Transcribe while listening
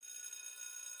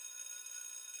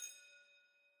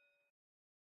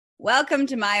Welcome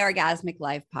to My Orgasmic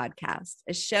Life podcast,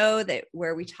 a show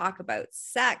where we talk about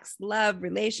sex, love,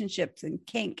 relationships, and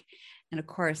kink. And of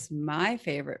course, my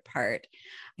favorite part,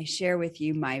 I share with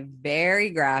you my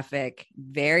very graphic,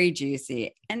 very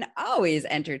juicy, and always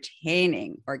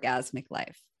entertaining orgasmic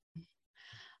life.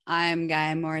 I'm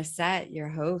Gaia Morissette, your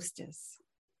hostess,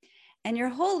 and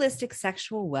your holistic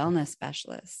sexual wellness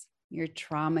specialist, your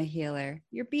trauma healer,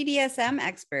 your BDSM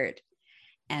expert,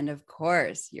 and of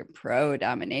course, your pro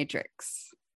dominatrix.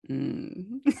 The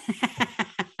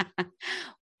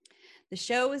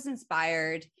show is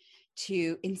inspired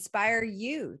to inspire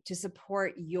you to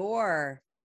support your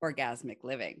orgasmic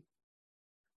living.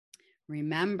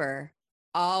 Remember,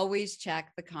 always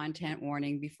check the content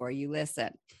warning before you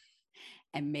listen,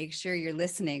 and make sure you're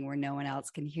listening where no one else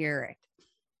can hear it,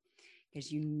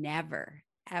 because you never,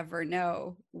 ever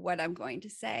know what I'm going to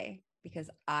say, because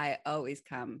I always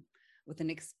come with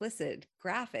an explicit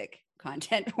graphic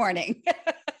content warning.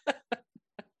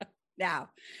 Now,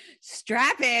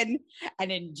 strap in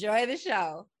and enjoy the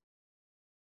show.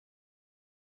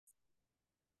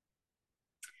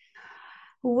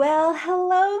 Well,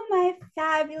 hello, my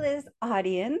fabulous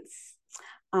audience.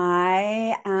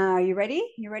 Are you ready?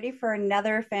 You ready for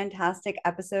another fantastic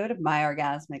episode of My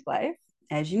Orgasmic Life?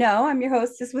 As you know, I'm your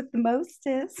hostess with the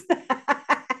mostest,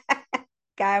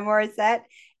 Gaia Morissette,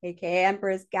 aka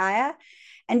Empress Gaia.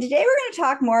 And today we're going to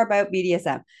talk more about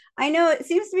BDSM. I know it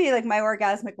seems to be like my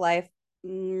orgasmic life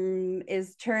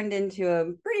is turned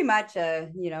into pretty much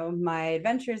my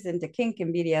adventures into kink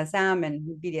and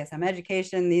BDSM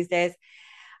education these days.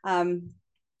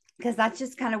 Because that's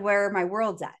just kind of where my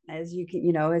world's at. As you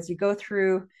can, as you go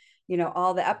through,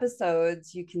 all the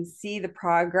episodes, you can see the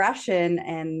progression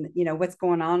and, what's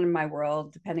going on in my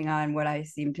world, depending on what I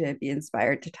seem to be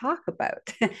inspired to talk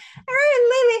about. All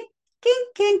right, Lily,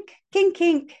 kink,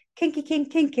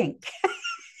 kinky, kink.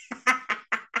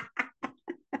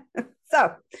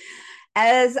 So,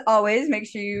 as always, make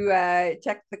sure you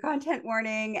check the content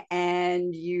warning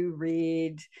and you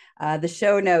read the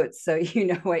show notes so you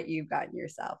know what you've gotten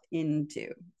yourself into.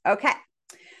 Okay.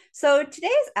 So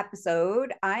today's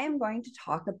episode, I am going to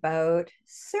talk about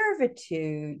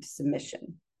servitude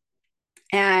submission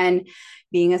and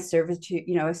being a servitude,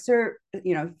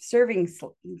 serving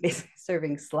slut,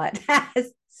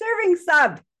 serving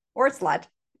sub or slut,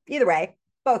 either way,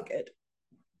 both good.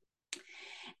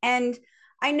 And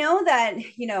I know that,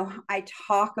 I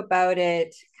talk about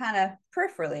it kind of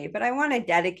peripherally, but I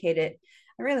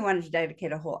really wanted to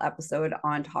dedicate a whole episode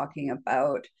on talking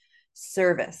about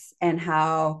service and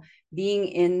how being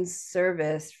in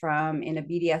service in a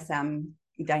BDSM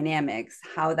dynamics,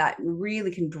 how that really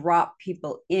can drop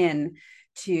people in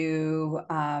to,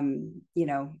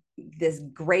 this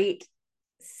great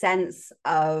sense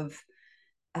of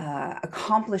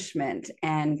accomplishment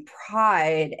and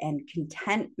pride and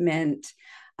contentment.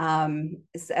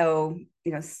 So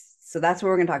that's what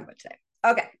we're going to talk about today.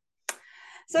 Okay.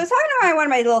 So I was talking to one of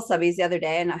my little subbies the other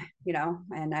day, and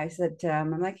I said,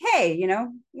 I'm like, hey,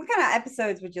 what kind of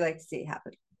episodes would you like to see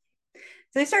happen? So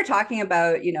they started talking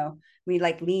about, we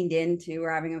leaned into,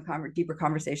 we're having a deeper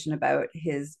conversation about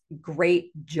his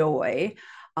great joy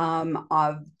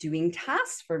of doing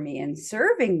tasks for me and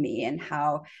serving me, and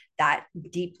how that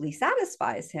deeply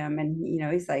satisfies him. And,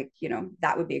 he's like,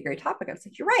 that would be a great topic. I was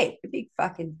like, you're right. It'd be a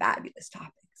fucking fabulous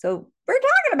topic. So we're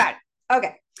talking about it.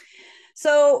 Okay.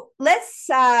 So let's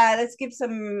give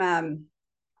some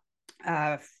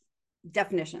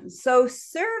definitions. So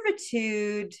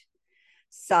servitude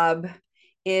sub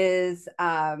is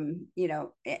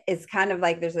it's kind of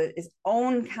like there's its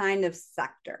own kind of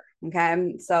sector.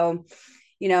 Okay. So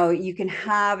you can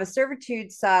have a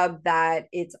servitude sub that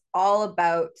it's all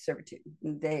about servitude.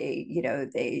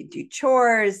 They do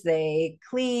chores, they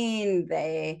clean,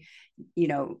 they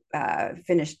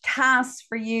finish tasks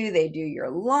for you, they do your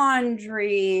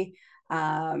laundry,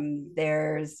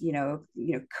 there's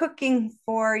cooking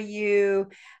for you,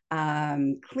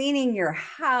 cleaning your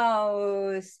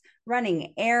house,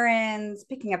 running errands,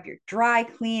 picking up your dry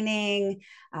cleaning,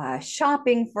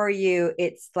 shopping for you.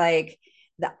 It's like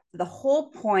the whole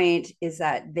point is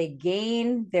that they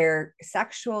gain their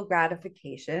sexual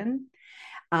gratification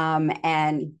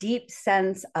and deep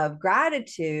sense of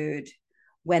gratitude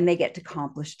when they get to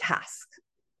accomplish tasks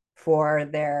for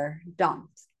their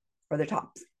doms or their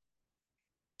tops.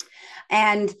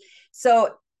 And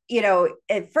so,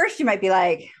 at first you might be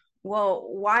like, well,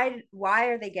 why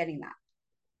are they getting that?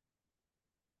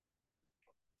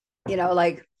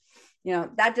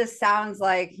 That just sounds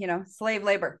like, slave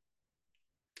labor.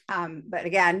 But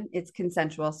again, it's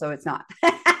consensual, so it's not.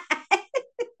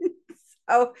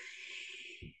 So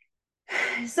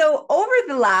So over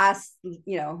the last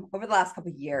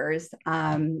couple of years,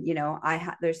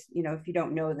 there's, if you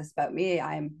don't know this about me,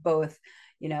 I'm both,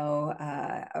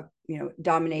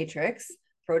 dominatrix,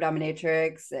 pro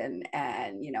dominatrix, and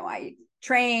I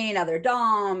train other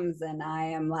doms, and I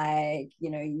am like,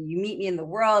 you meet me in the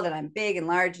world, and I'm big and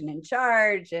large and in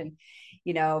charge, and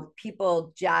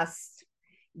people just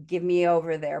give me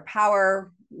over their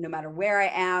power no matter where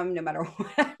I am, no matter what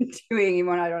I'm doing, even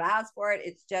when I don't ask for it.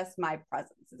 It's just my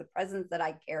presence. It's a presence that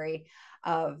I carry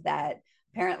of that.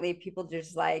 Apparently people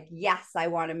just like, yes, I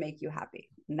want to make you happy.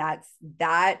 And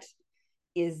that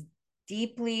is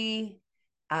deeply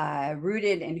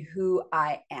rooted in who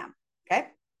I am. Okay.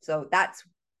 So that's,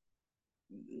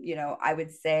 I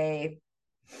would say,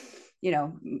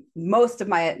 most of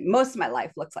my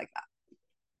life looks like that.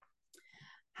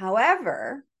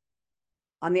 However,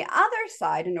 on the other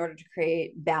side, in order to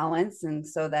create balance, and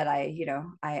so that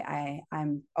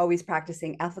I'm always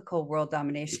practicing ethical world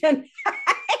domination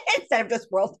instead of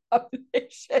just world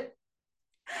domination.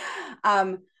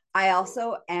 I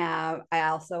also have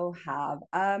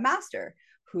a master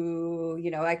who,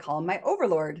 I call him my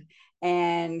overlord,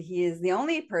 and he is the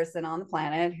only person on the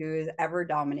planet who's ever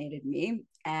dominated me,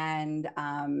 and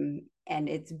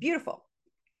it's beautiful.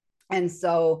 And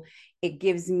so it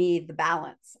gives me the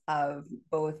balance of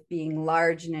both being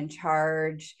large and in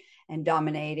charge and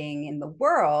dominating in the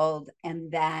world,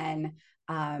 and then,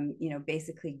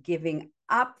 basically giving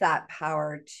up that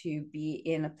power to be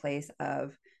in a place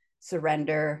of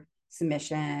surrender,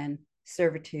 submission,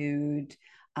 servitude,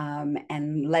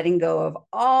 and letting go of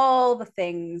all the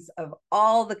things, of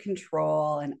all the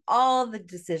control and all the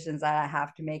decisions that I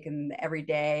have to make in every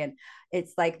day. And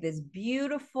it's like this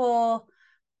beautiful,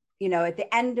 at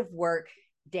the end of work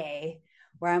day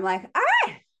where I'm like, all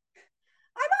right,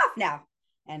 I'm off now.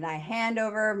 And I hand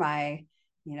over my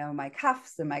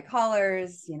cuffs and my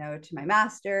collars, to my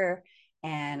master.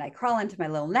 And I crawl into my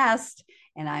little nest,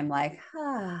 and I'm like,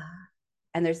 ah.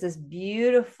 And there's this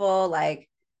beautiful, like,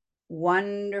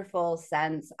 wonderful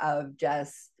sense of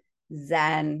just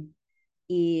Zen,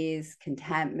 ease,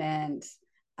 contentment.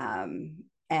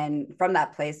 And from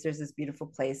that place, there's this beautiful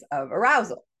place of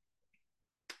arousal.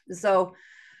 So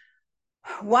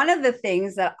one of the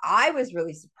things that I was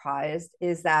really surprised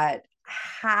is that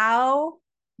how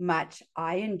much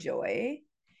I enjoy,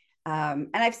 and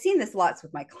I've seen this lots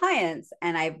with my clients,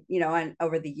 and and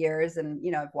over the years, and,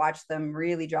 I've watched them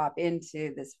really drop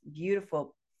into this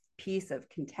beautiful piece of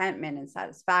contentment and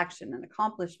satisfaction and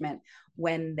accomplishment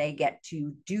when they get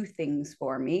to do things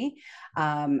for me,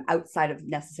 outside of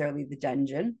necessarily the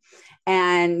dungeon.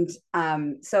 And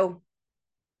so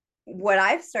what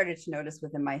I've started to notice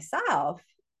within myself,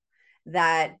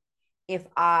 that if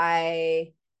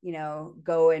I,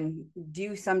 go and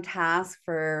do some task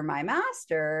for my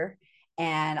master,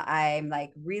 and I'm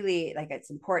like, really, like, it's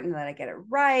important that I get it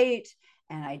right,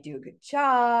 and I do a good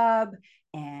job,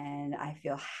 and I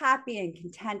feel happy and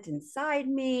content inside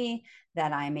me,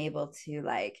 that I'm able to,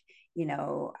 like,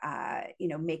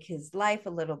 make his life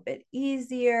a little bit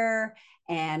easier,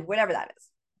 and whatever that is,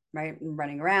 right?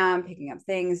 Running around, picking up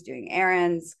things, doing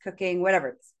errands, cooking, whatever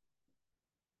it's.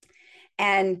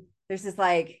 And there's this,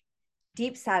 like,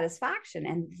 deep satisfaction.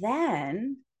 And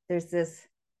then there's this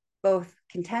both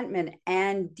contentment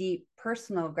and deep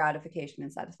personal gratification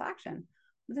and satisfaction.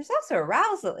 But there's also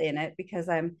arousal in it because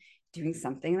I'm doing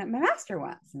something that my master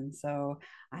wants. And so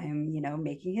I'm,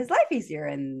 making his life easier.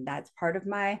 And that's part of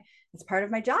my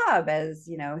job as,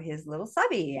 his little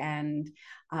subby. And,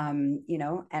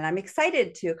 and I'm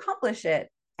excited to accomplish it.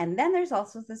 And then there's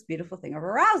also this beautiful thing of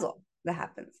arousal that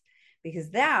happens,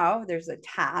 because now there's a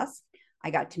task. I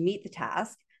got to meet the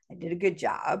task. I did a good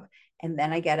job. And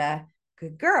then I get a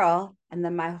good girl. And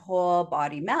then my whole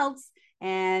body melts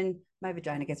and my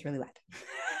vagina gets really wet.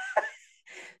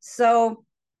 So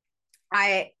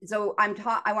I want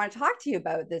to talk to you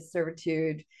about this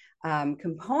servitude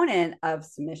component of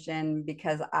submission,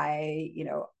 because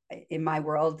in my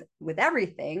world with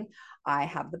everything, I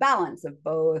have the balance of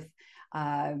both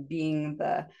being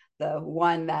the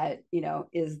one that,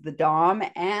 is the dom,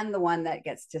 and the one that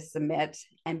gets to submit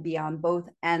and be on both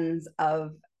ends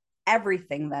of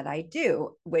everything that I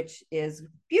do, which is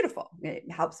beautiful. It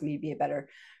helps me be a better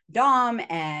dom,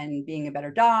 and being a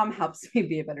better dom helps me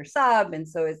be a better sub. And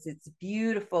so it's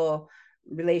beautiful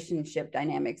relationship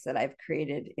dynamics that I've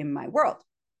created in my world.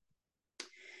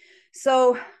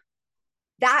 So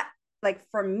that, like,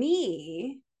 for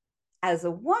me as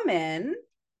a woman,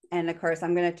 and of course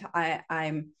I'm going to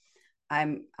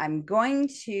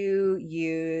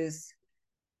use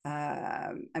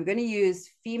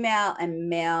female and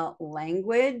male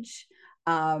language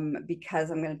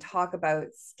because I'm going to talk about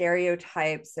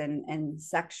stereotypes and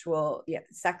sexual,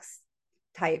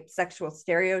 sexual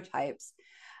stereotypes,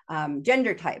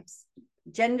 gender types,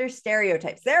 gender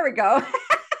stereotypes. There we go.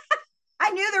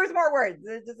 I knew there was more words.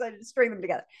 I just string them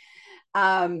together.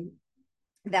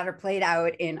 That are played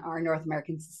out in our North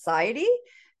American society.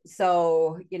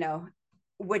 So,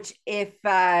 which if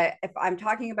I'm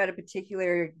talking about a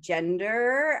particular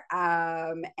gender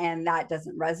and that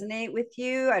doesn't resonate with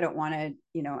you, I don't want to,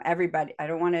 everybody, I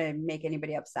don't want to make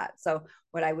anybody upset. So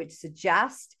what I would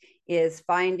suggest is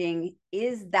finding,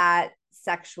 is that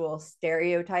sexual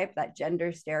stereotype, that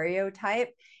gender stereotype,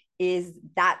 is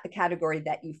that the category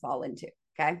that you fall into?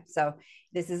 Okay. So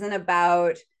this isn't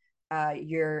about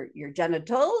your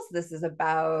genitals. This is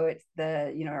about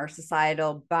our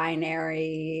societal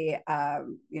binary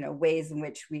ways in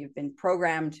which we've been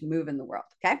programmed to move in the world.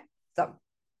 Okay, so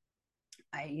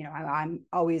I'm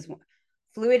always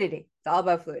fluidity. It's all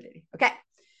about fluidity. Okay,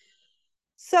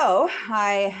 so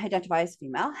I identify as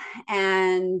female,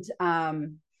 and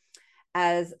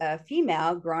as a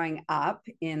female growing up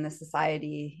in the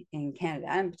society in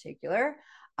Canada in particular,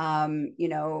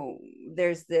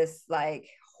 there's this like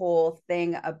whole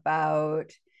thing about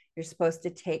you're supposed to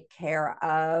take care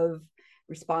of,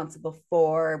 responsible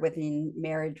for within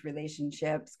marriage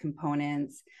relationships,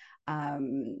 components,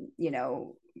 from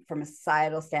a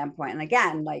societal standpoint. And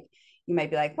again, like you might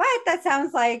be like, what? That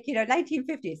sounds like,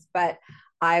 1950s, but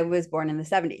I was born in the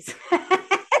 70s.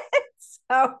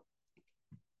 So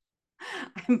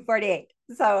I'm 48.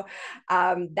 So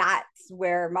that's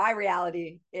where my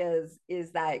reality is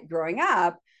that growing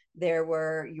up, you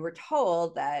were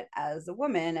told that as a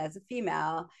woman, as a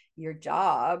female, your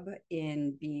job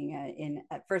in being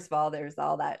first of all, there's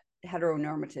all that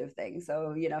heteronormative thing.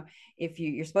 So, if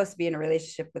you're supposed to be in a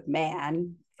relationship with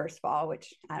man, first of all,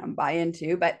 which I don't buy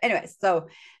into, but anyways, so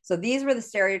these were the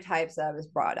stereotypes that I was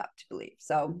brought up to believe.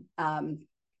 So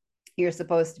you're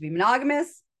supposed to be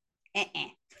monogamous.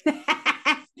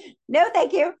 No,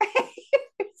 thank you.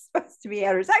 You're supposed to be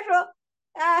heterosexual.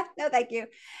 No, thank you.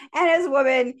 And as a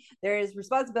woman, there's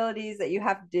responsibilities that you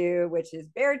have to do, which is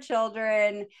bear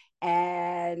children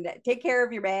and take care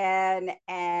of your man,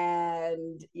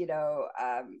 and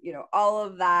all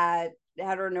of that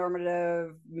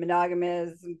heteronormative,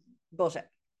 monogamous bullshit,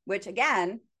 which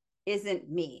again isn't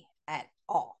me at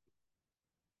all.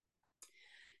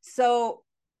 So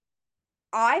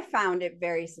I found it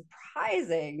very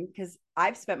surprising because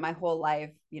I've spent my whole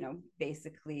life,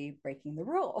 basically breaking the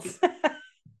rules.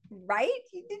 Right?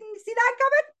 You didn't see that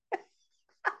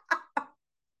coming?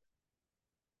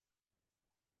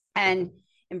 And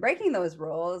in breaking those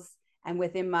rules and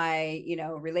within my,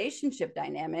 relationship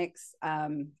dynamics,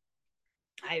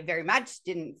 I very much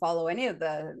didn't follow any of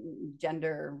the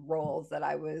gender roles that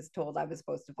I was told I was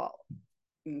supposed to follow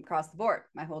across the board,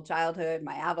 my whole childhood,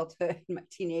 my adulthood, my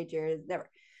teenagers, never.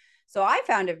 So I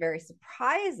found it very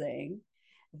surprising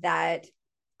that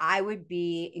I would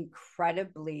be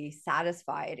incredibly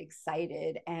satisfied,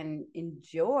 excited, and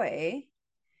enjoy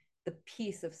the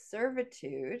piece of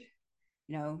servitude,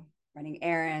 running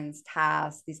errands,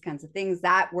 tasks, these kinds of things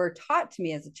that were taught to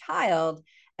me as a child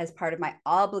as part of my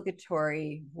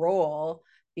obligatory role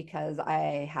because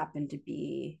I happened to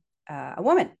be a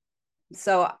woman.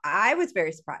 So I was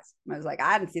very surprised. I was like,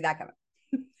 I didn't see that coming.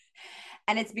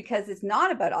 And it's because it's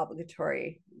not about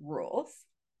obligatory rules.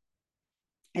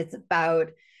 It's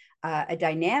about a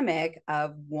dynamic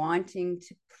of wanting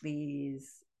to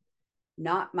please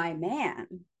not my man,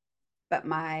 but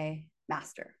my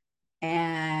master.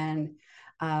 And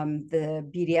the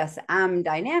BDSM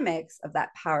dynamics of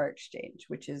that power exchange,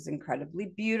 which is incredibly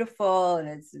beautiful, and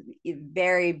it's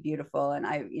very beautiful. And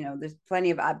there's plenty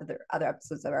of other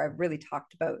episodes that I've really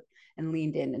talked about and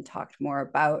leaned in and talked more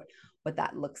about what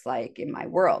that looks like in my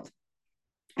world.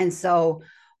 And so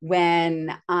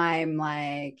when I'm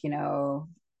like,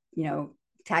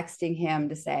 texting him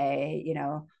to say,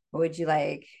 what would you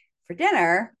like for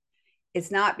dinner?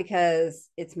 It's not because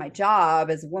it's my job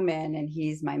as a woman and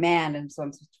he's my man and so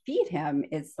I'm supposed to feed him.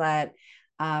 It's that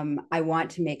I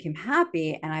want to make him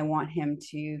happy and I want him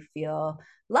to feel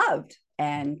loved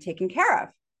and taken care of.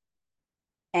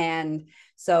 And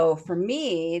so for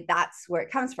me, that's where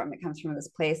it comes from. It comes from this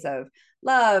place of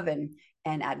love and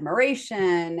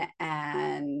admiration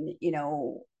and,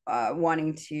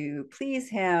 wanting to please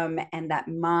him, and that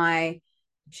my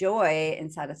joy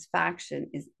and satisfaction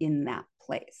is in that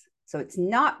place. So it's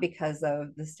not because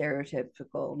of the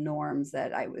stereotypical norms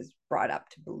that I was brought up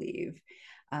to believe.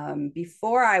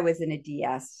 Before I was in a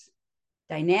DS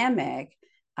dynamic,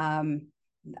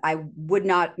 I would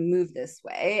not move this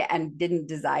way and didn't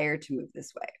desire to move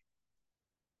this way.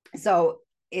 So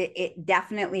it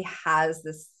definitely has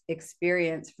this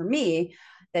experience for me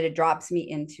that it drops me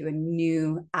into a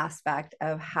new aspect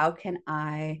of how can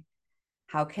I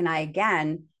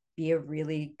again be a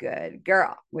really good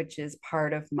girl, which is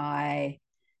part of my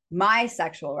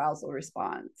sexual arousal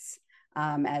response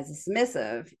as a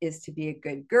submissive, is to be a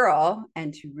good girl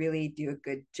and to really do a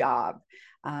good job.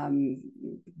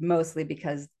 Mostly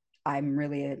because I'm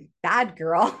really a bad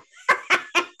girl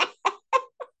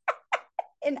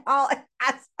in all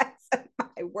aspects of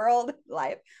my world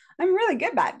life. I'm a really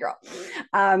good bad girl.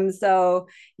 So,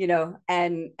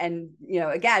 again,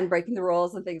 breaking the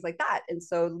rules and things like that. And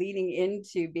so leading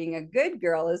into being a good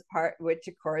girl is part, which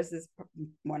of course is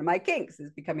one of my kinks,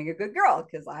 is becoming a good girl,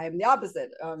 because I'm the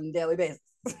opposite on a daily basis.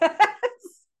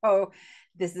 So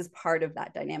this is part of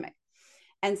that dynamic.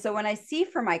 And so when I see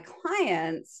for my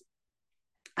clients,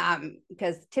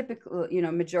 because typically,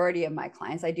 majority of my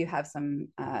clients, I do have some,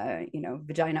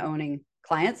 vagina owning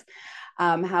clients.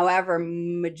 However,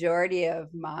 majority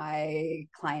of my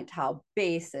clientele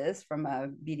basis from a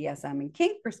BDSM and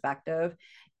kink perspective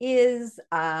is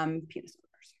penis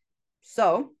owners.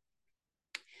 So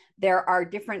there are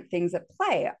different things at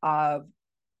play of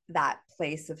that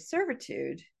place of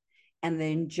servitude and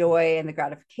the joy and the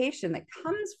gratification that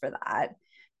comes for that,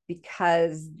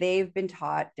 because they've been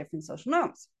taught different social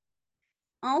norms.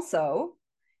 Also,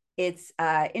 it's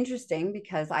interesting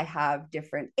because I have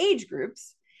different age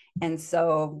groups. And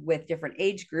so with different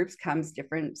age groups comes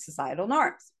different societal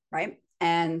norms, right?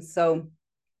 And so,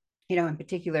 in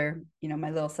particular,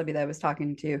 my little subby that I was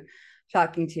talking to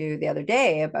the other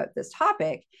day about this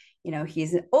topic,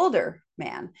 he's an older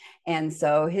man. And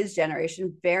so his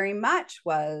generation very much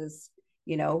was,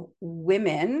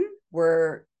 women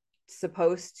were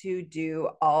supposed to do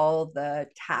all the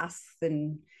tasks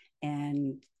and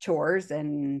chores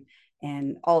and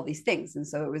all these things. And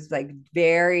so it was like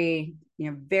very,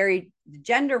 very,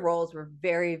 gender roles were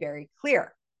very, very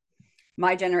clear.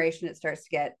 My generation, it starts to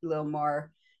get a little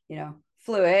more,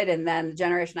 fluid. And then the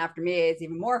generation after me is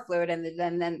even more fluid. And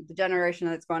then the generation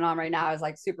that's going on right now is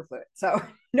like super fluid. So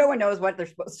no one knows what they're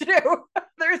supposed to do.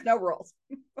 There's no rules.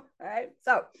 Right.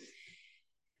 So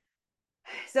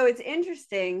it's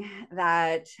interesting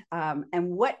that,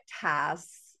 and what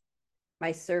tasks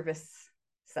my service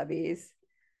subbies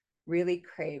really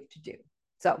crave to do.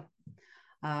 So,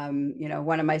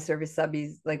 one of my service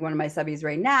subbies, like one of my subbies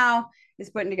right now, is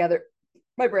putting together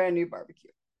my brand new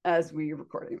barbecue as we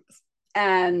recording this.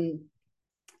 And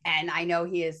I know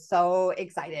he is so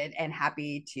excited and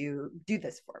happy to do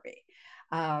this for me.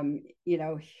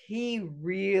 He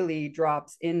really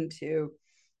drops into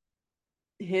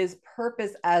his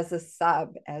purpose as a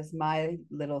sub, as my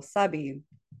little subby,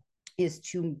 is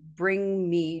to bring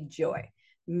me joy,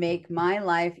 make my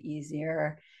life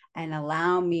easier, and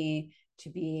allow me to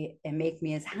be and make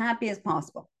me as happy as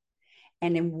possible.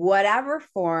 And in whatever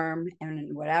form and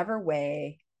in whatever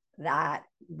way that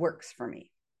works for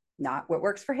me. Not what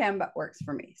works for him, but works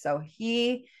for me. So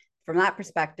he, from that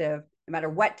perspective, no matter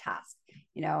what task,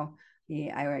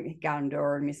 I got him to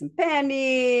order me some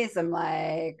panties. I'm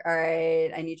like, all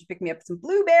right, I need you to pick me up some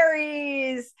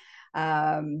blueberries,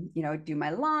 do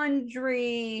my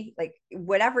laundry, like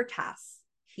whatever tasks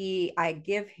I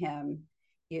give him,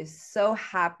 he is so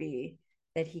happy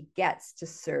that he gets to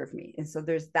serve me. And so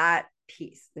there's that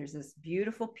piece. There's this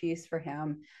beautiful piece for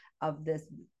him of this.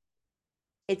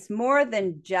 It's more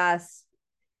than just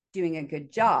doing a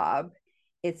good job.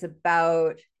 It's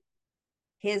about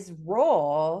his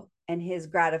role, and his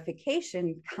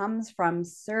gratification comes from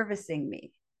servicing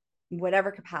me, in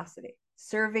whatever capacity,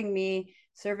 serving me,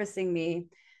 servicing me.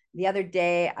 The other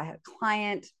day, I had a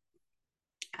client,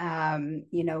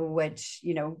 which,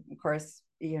 of course,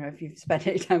 if you've spent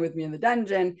any time with me in the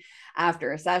dungeon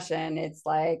after a session, it's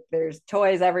like there's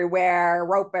toys everywhere,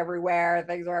 rope everywhere,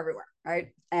 things are everywhere, right?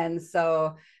 And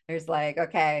so there's like,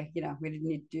 okay, we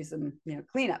need to do some,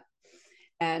 cleanup.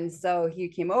 And so he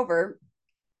came over,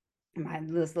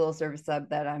 this little service sub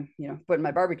that I'm, putting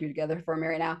my barbecue together for me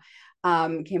right now,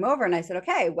 came over, and I said,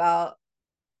 okay, well,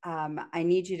 I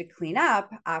need you to clean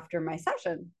up after my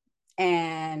session.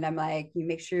 And I'm like, you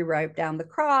make sure you wipe down the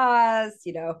cross,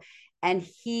 and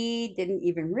he didn't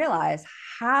even realize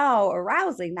how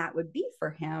arousing that would be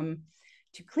for him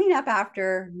to clean up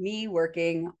after me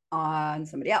working on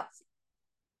somebody else.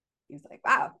 He was like,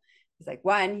 wow. He's like,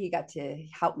 one, he got to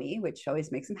help me, which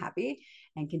always makes him happy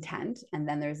and content. And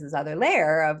then there's this other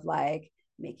layer of like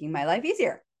making my life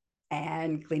easier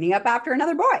and cleaning up after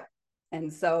another boy.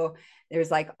 And so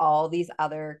there's like all these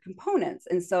other components.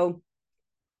 And so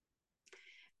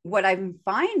what I'm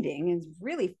finding is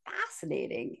really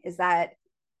fascinating is that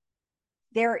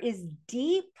there is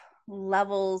deep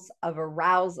levels of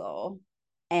arousal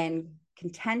and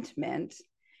contentment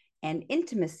and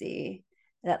intimacy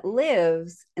that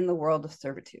lives in the world of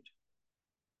servitude.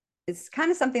 It's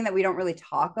kind of something that we don't really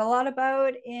talk a lot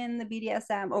about in the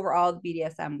BDSM, overall the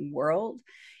BDSM world.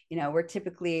 You know, we're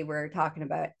talking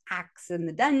about acts in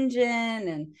the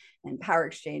dungeon and power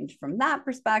exchange from that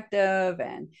perspective,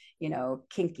 and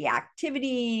kinky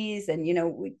activities, and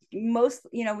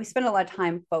we spend a lot of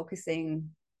time focusing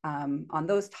on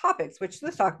those topics, which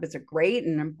those topics are great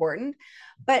and important,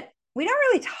 but we don't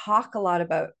really talk a lot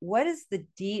about what is the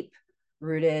deep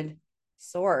rooted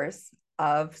source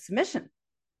of submission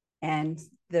and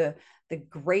the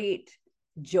great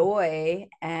joy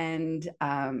and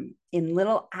in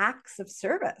little acts of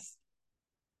service.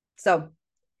 So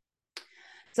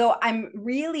I've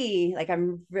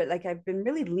been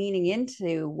really leaning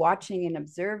into watching and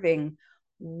observing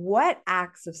what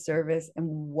acts of service and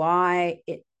why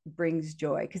it brings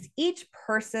joy, because each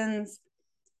person's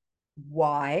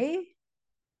why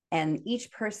and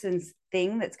each person's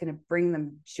thing that's going to bring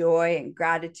them joy and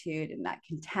gratitude and that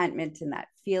contentment and that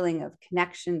feeling of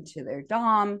connection to their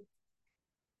dom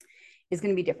is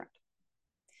going to be different.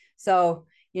 So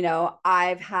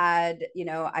I've had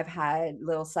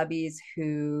little subbies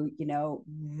who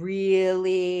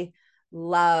really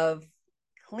love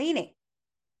cleaning.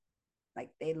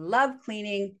 Like, they love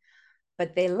cleaning,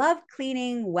 but they love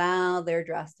cleaning while they're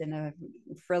dressed in a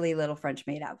frilly little French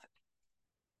maid outfit.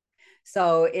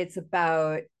 So it's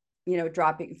about,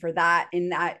 dropping for that, in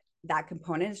that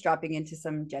component is dropping into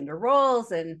some gender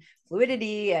roles and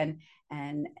fluidity and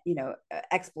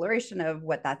exploration of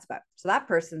what that's about. So that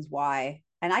person's why.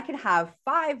 And I can have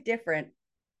five different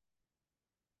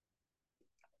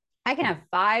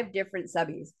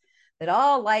subbies that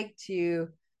all like to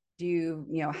do,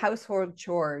 household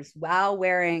chores while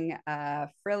wearing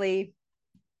frilly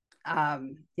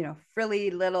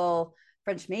little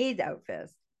French maid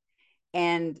outfits.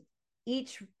 And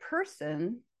each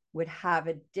person would have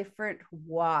a different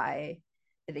why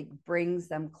that it brings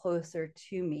them closer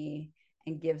to me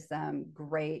and gives them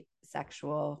great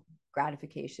sexual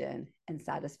gratification and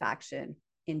satisfaction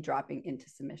in dropping into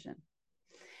submission.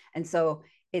 And so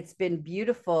it's been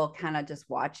beautiful kind of just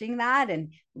watching that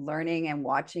and learning and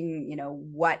watching,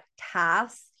 what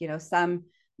tasks, some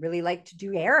really like to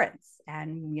do errands.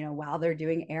 And, while they're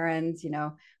doing errands,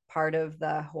 part of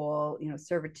the whole,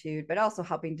 servitude, but also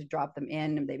helping to drop them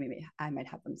in. And I might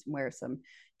have them wear some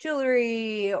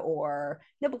jewelry or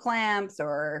nipple clamps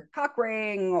or cock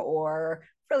ring or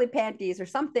frilly panties or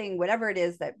something, whatever it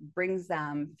is that brings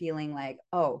them feeling like,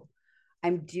 oh,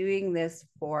 I'm doing this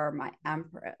for my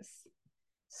empress.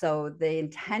 So the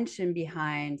intention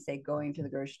behind, say, going to the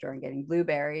grocery store and getting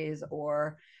blueberries,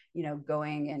 or,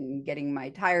 going and getting my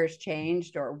tires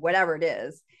changed, or whatever it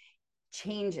is,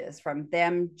 changes from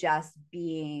them just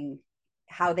being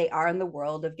how they are in the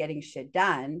world of getting shit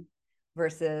done,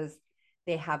 versus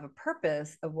they have a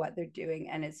purpose of what they're doing,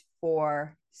 and it's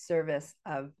for service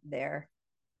of their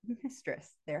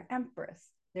mistress, their empress,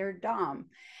 their dom.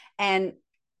 And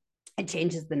it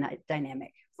changes the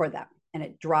dynamic for them, and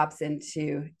it drops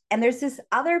into, and there's this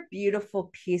other beautiful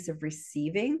piece of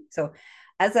receiving. So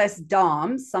as us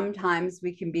doms, sometimes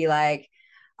we can be like,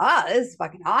 this is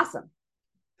fucking awesome.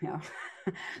 There's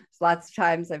lots of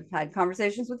times I've had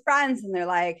conversations with friends and they're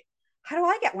like, how do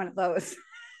I get one of those?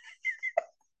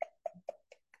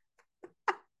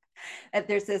 And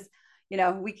there's this,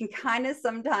 we can kind of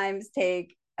sometimes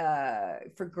take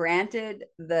for granted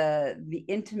the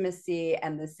intimacy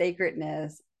and the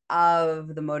sacredness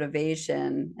of the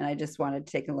motivation. And I just wanted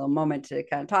to take a little moment to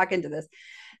kind of talk into this.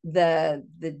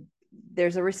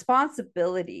 There's a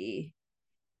responsibility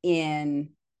in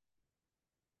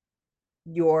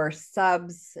your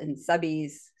subs and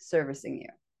subbies servicing you,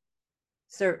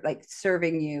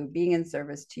 serving you, being in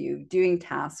service to you, doing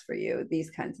tasks for you, these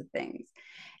kinds of things.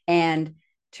 And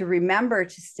to remember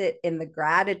to sit in the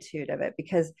gratitude of it,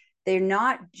 because they're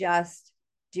not just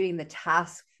doing the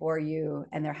task for you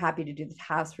and they're happy to do the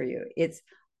task for you. It's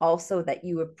also that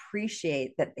you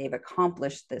appreciate that they've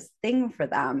accomplished this thing for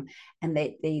them, and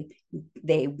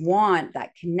they want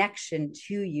that connection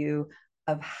to you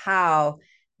of how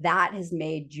that has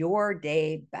made your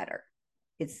day better.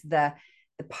 It's the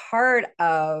part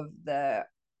of the,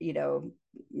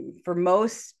 for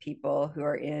most people who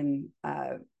are in,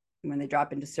 when they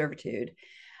drop into servitude,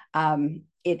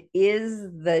 it is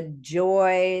the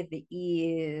joy, the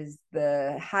ease,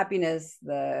 the happiness,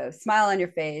 the smile on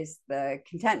your face, the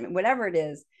contentment, whatever it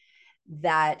is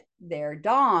that their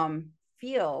dom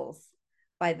feels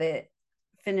by the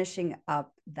finishing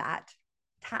up that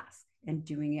task and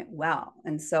doing it well.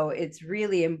 And so it's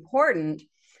really important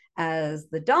as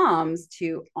the DOMs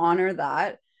to honor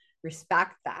that,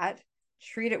 respect that,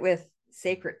 treat it with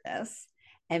sacredness,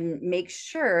 and make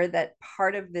sure that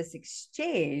part of this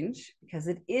exchange, because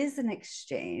it is an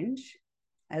exchange,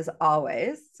 as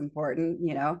always, it's important,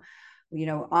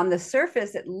 on the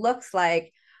surface, it looks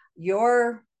like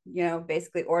you're,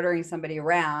 basically ordering somebody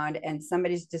around and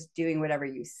somebody's just doing whatever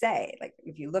you say. Like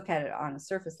if you look at it on a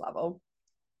surface level.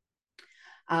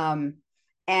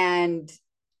 And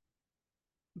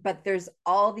but there's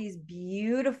a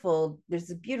beautiful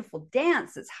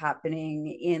dance that's happening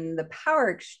in the power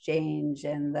exchange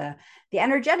and the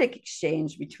energetic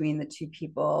exchange between the two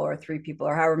people or three people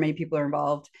or however many people are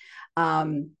involved,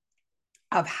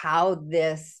 of how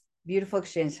this beautiful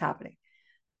exchange is happening.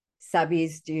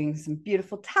 Subby's doing some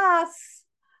beautiful tasks.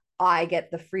 I get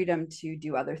the freedom to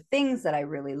do other things that I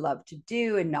really love to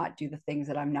do and not do the things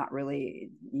that I'm not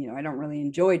really, I don't really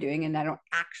enjoy doing and I don't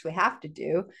actually have to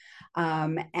do.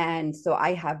 And so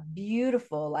I have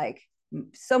beautiful, like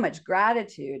so much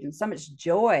gratitude and so much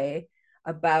joy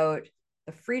about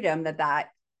the freedom that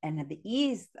and the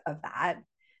ease of that.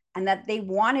 And that they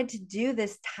wanted to do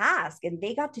this task and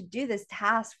they got to do this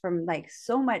task from like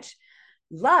so much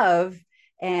love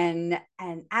and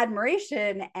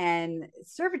admiration and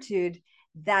servitude,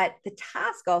 that the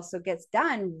task also gets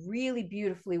done really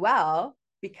beautifully well,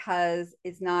 because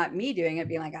it's not me doing it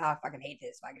being like, oh, I fucking hate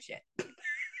this fucking shit.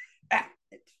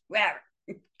 Whatever,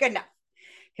 good enough.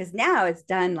 Because now it's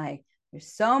done, like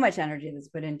there's so much energy that's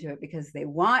put into it because they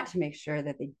want to make sure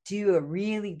that they do a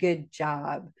really good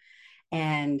job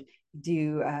and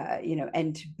do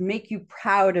and to make you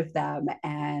proud of them.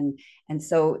 And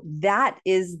so that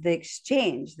is the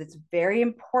exchange. That's a very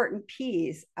important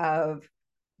piece of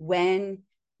when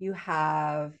you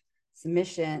have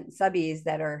submission subbies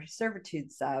that are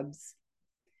servitude subs,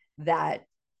 that,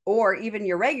 or even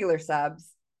your regular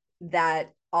subs,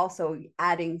 that also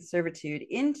adding servitude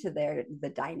into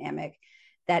the dynamic,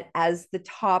 that as the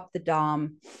top, the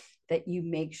dom, that you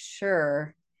make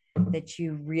sure that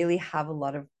you really have a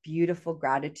lot of beautiful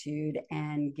gratitude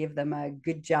and give them a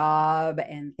good job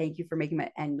and thank you for making it,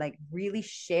 and like really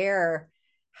share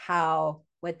how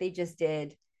what they just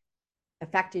did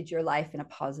affected your life in a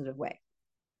positive way.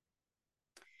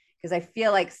 Because I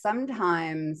feel like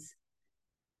sometimes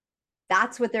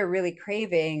that's what they're really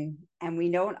craving and we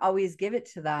don't always give it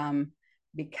to them,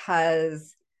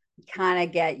 because we kind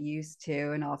of get used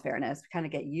to, in all fairness, we kind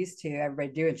of get used to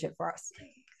everybody doing shit for us.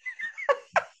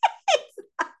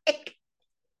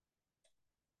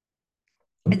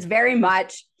 It's very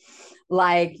much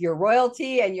like you're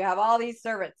royalty and you have all these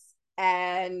servants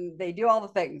and they do all the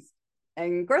things.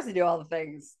 And of course they do all the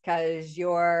things because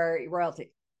you're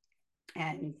royalty.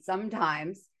 And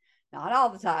sometimes, not all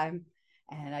the time,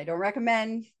 and I don't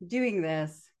recommend doing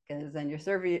this, because then your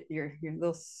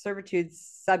little servitude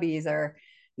subbies are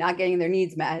not getting their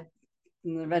needs met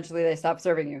and eventually they stop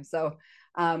serving you. So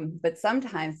but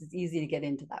sometimes it's easy to get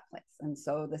into that place. And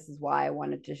so this is why I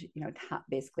wanted to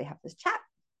basically have this chat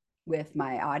with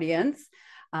my audience,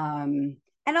 and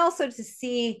also to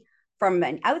see from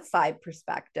an outside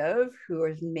perspective, who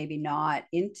is maybe not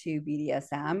into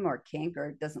BDSM or kink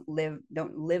or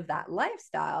don't live that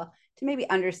lifestyle, to maybe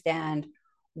understand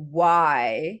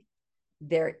why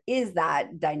there is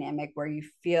that dynamic where you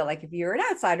feel like if you're an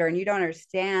outsider and you don't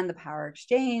understand the power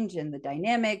exchange and the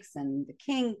dynamics and the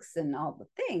kinks and all the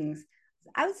things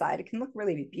outside, it can look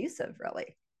really abusive. Really,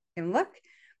 it can look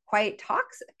quite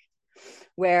toxic,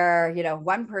 where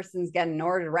one person's getting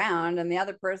ordered around and the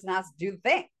other person has to do the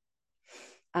thing.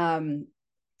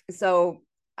 So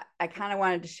I kind of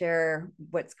wanted to share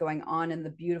what's going on in the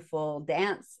beautiful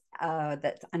dance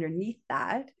that's underneath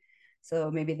that.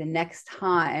 So maybe the next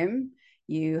time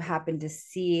you happen to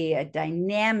see a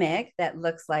dynamic that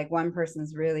looks like one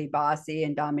person's really bossy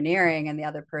and domineering and the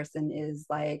other person is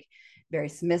like very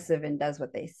submissive and does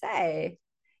what they say,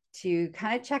 to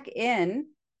kind of check in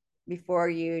before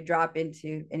you drop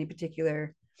into any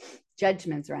particular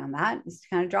judgments around that, is to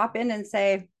kind of drop in and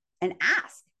say and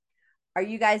ask, are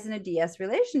you guys in a DS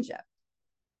relationship?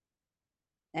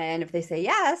 And if they say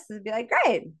yes, it'd be like,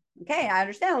 great, okay, I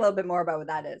understand a little bit more about what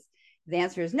that is. If the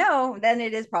answer is no, then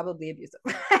it is probably abusive.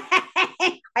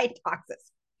 Quite toxic.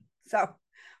 So,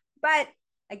 but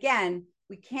again,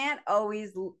 we can't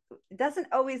always, it doesn't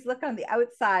always look on the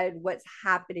outside what's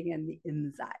happening in the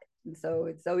inside. And so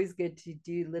it's always good to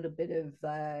do a little bit of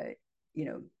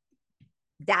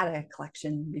data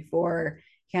collection before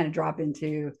you kind of drop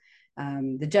into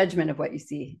the judgment of what you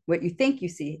see, what you think you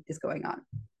see is going on.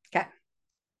 Okay.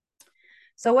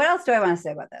 So what else do I want to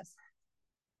say about this?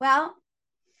 Well,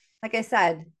 like I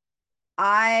said,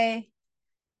 I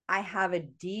have a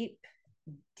deep,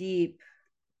 deep,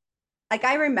 like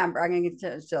I remember, I'm going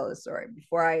to tell this story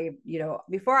before I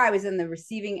was in the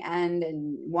receiving end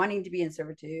and wanting to be in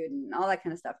servitude and all that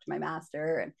kind of stuff to my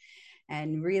master,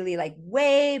 and really like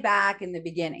way back in the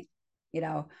beginning, you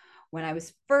know, when I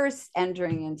was first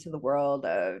entering into the world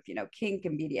of, kink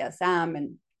and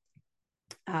BDSM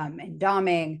and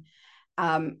doming,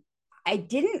 um, I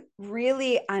didn't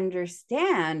really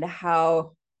understand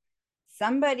how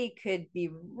somebody could be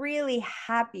really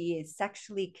happy,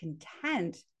 sexually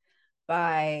content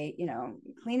by,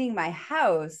 cleaning my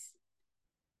house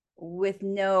with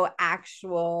no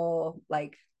actual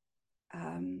like,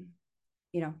 um,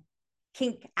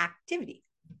 kink activity.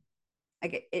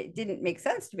 Like it didn't make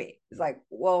sense to me. It's like,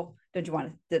 well, don't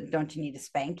you need a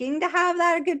spanking to have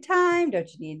that a good time?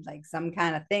 Don't you need like some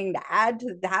kind of thing to add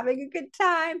to having a good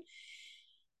time?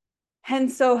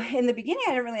 And so in the beginning,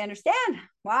 I didn't really understand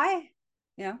why,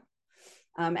 you know,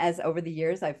 as over the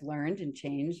years I've learned and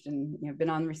changed and been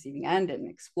on the receiving end and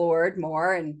explored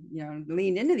more and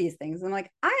leaned into these things. And like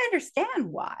I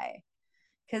understand why,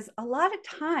 because a lot of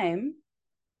time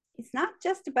it's not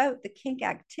just about the kink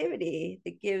activity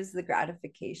that gives the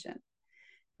gratification.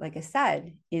 Like I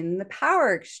said, in the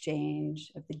power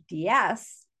exchange of the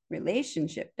DS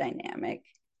relationship dynamic,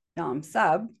 Dom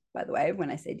sub, by the way, when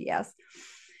I say DS,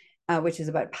 which is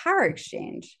about power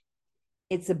exchange,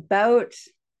 it's about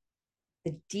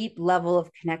the deep level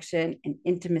of connection and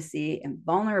intimacy and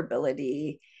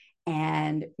vulnerability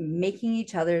and making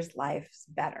each other's lives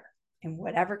better in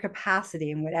whatever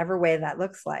capacity, in whatever way that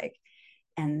looks like.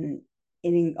 And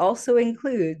it also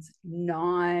includes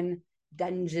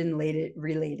non-dungeon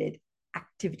related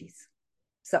activities.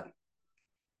 So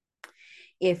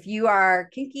if you are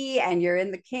kinky and you're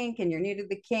in the kink and you're new to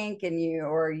the kink and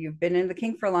you've been in the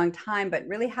kink for a long time but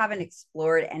really haven't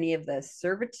explored any of the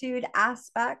servitude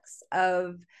aspects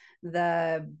of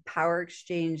the power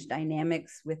exchange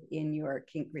dynamics within your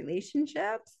kink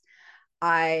relationships,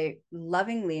 I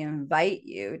lovingly invite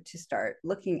you to start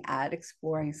looking at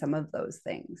exploring some of those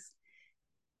things,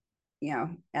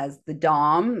 as the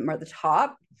dom or the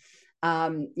top.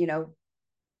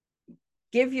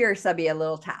 Give your subby a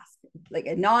little task, like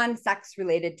a non-sex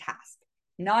related task,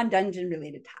 non-dungeon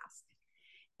related task,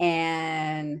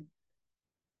 and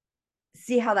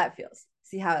see how that feels.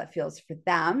 See how it feels for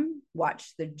them.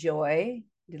 Watch the joy.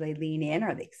 Do they lean in?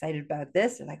 Are they excited about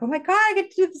this? They're like, oh my God, I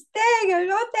get to do this thing.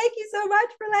 Oh, thank you so much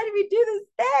for letting me do this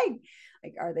thing.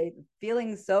 Like, are they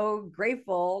feeling so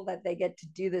grateful that they get to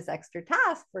do this extra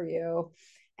task for you?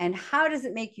 And how does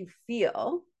it make you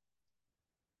feel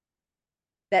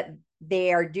that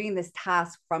they are doing this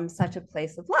task from such a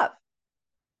place of love?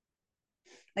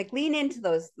 Like lean into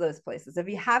those places. If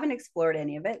you haven't explored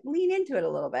any of it, lean into it a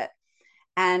little bit.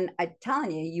 And I'm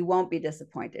telling you, you won't be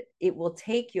disappointed. It will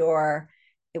take your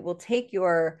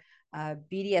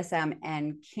BDSM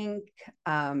and kink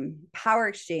power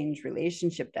exchange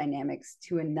relationship dynamics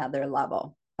to another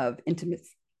level of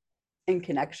intimacy and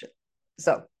connection.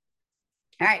 So,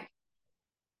 all right,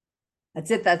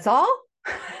 that's it. That's all.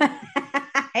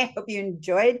 I hope you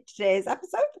enjoyed today's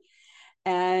episode,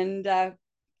 and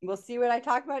we'll see what I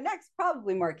talk about next.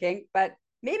 Probably more kink, but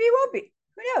maybe it won't be.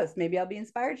 Who knows? Maybe I'll be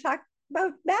inspired to talk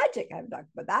about magic. I haven't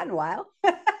talked about that in a while.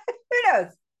 Who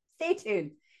knows? Stay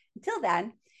tuned. Until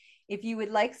then, if you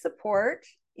would like support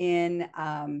and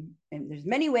there's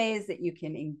many ways that you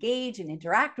can engage and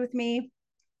interact with me.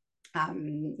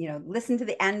 Listen to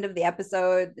the end of the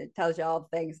episode. It tells you all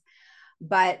the things.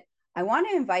 But I want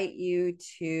to invite you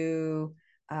to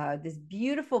this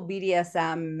beautiful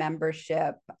BDSM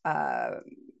membership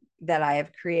that I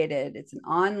have created. It's an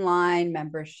online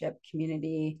membership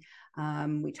community.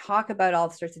 We talk about all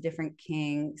sorts of different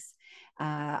kinks.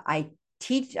 I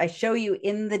show you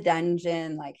in the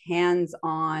dungeon, like hands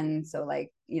on. So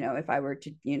like, if I were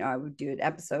to, I would do an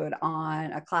episode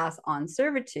on a class on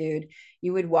servitude,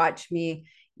 you would watch me,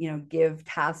 give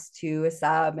tasks to a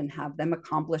sub and have them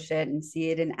accomplish it and see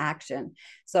it in action.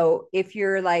 So if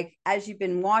you're like, as you've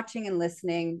been watching and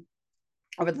listening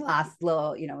over the last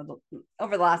over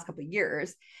the last couple of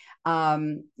years,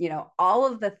 all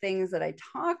of the things that I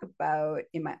talk about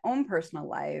in my own personal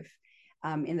life,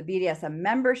 in the BDSM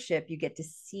membership, you get to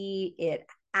see it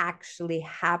actually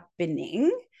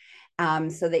happening,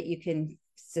 so that you can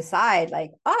decide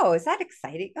like, oh, is that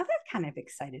exciting? Oh, that kind of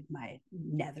excited my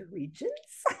nether regions.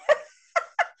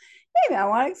 Maybe I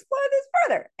want to explore this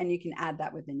further. And you can add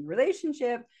that within your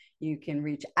relationship. You can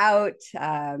reach out,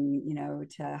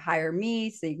 to hire me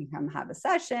so you can come have a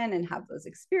session and have those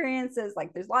experiences.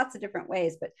 Like there's lots of different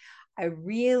ways, but I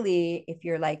really, if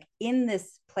you're like in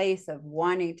this place of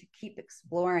wanting to keep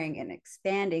exploring and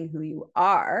expanding who you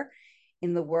are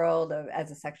in the world of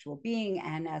as a sexual being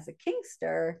and as a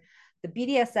kinkster, the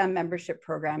BDSM membership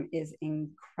program is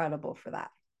incredible for that.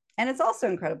 And it's also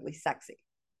incredibly sexy.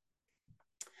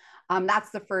 That's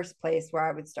the first place where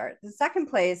I would start. The second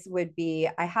place would be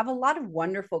I have a lot of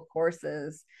wonderful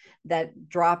courses that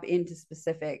drop into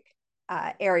specific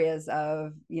areas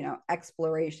of,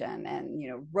 exploration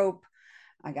and, rope.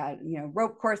 I got,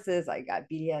 rope courses. I got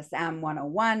BDSM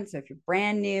 101. So if you're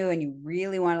brand new and you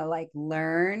really want to like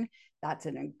learn, that's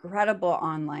an incredible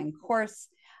online course.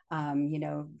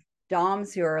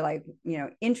 DOMs who are like,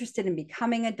 interested in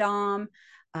becoming a DOM.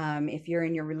 If you're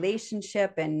in your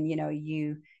relationship and,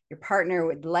 your partner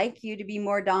would like you to be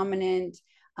more dominant,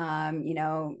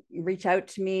 reach out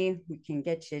to me. We can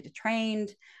get you trained.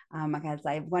 Because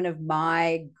one of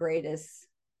my greatest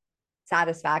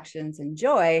satisfactions and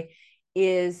joy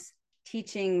is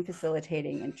teaching,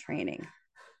 facilitating, and training.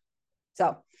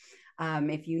 So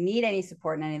if you need any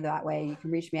support in any of that way, you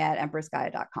can reach me at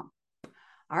empressgaia.com.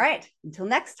 All right. Until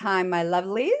next time, my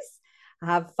lovelies,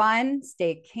 have fun,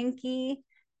 stay kinky,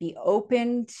 be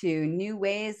open to new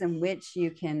ways in which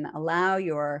you can allow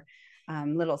your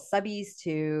little subbies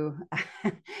to,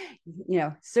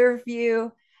 serve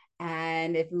you.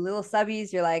 And if little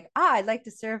subbies, you're like, I'd like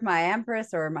to serve my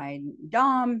empress or my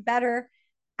dom better,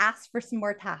 ask for some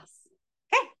more tasks.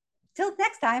 Okay. Till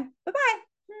next time. Bye-bye.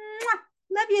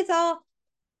 Love you all.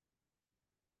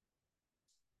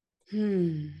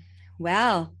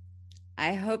 Well,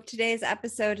 I hope today's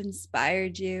episode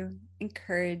inspired you,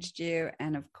 encouraged you,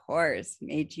 and of course,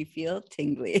 made you feel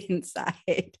tingly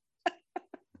inside.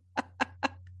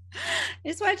 I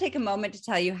just want to take a moment to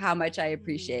tell you how much I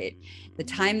appreciate the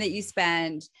time that you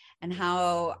spend and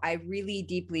how I really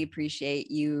deeply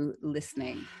appreciate you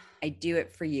listening. I do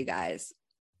it for you guys,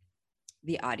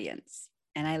 the audience,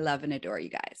 and I love and adore you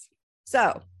guys.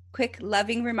 So, quick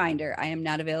loving reminder, I am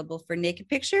not available for naked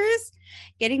pictures,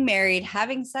 getting married,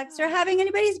 having sex, or having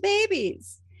anybody's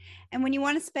babies. And when you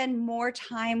want to spend more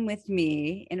time with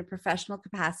me in a professional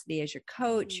capacity as your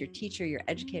coach, your teacher, your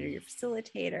educator, your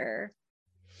facilitator,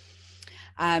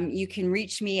 you can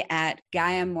reach me at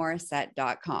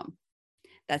GaiaMorissette.com.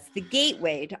 That's the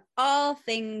gateway to all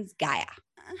things Gaia.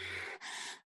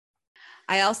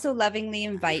 I also lovingly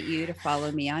invite you to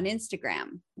follow me on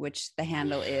Instagram, which the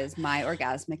handle is My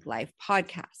Orgasmic Life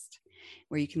Podcast,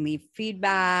 where you can leave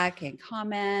feedback and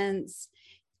comments.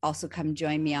 Also come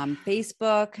join me on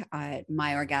Facebook at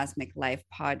My Orgasmic Life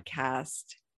Podcast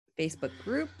Facebook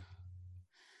group.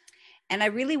 And I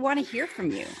really want to hear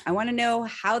from you. I want to know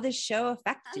how this show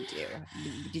affected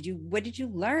you. What did you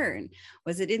learn?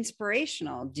 Was it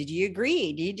inspirational? Did you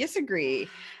agree? Did you disagree?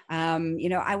 I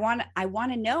want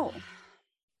to know,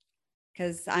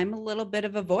 because I'm a little bit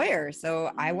of a voyeur.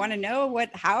 So I want to know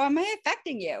how am I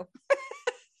affecting you?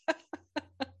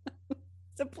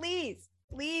 So please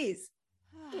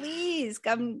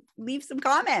come leave some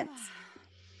comments.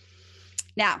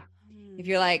 Now, if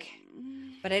you're like,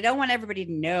 but I don't want everybody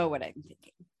to know what I'm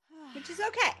thinking, which is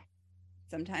okay.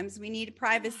 Sometimes we need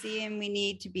privacy and we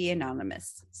need to be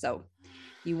anonymous. So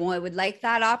you would like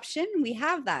that option? We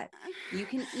have that. You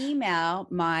can email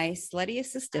my slutty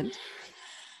assistant,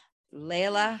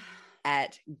 Layla,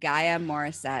 at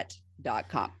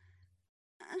GaiaMorissette.com.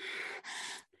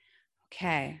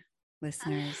 Okay,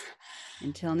 listeners,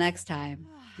 until next time,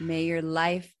 may your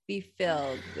life be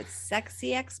filled with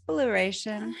sexy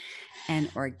exploration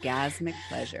and orgasmic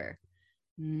pleasure.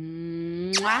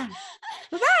 Mwah.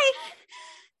 Bye-bye.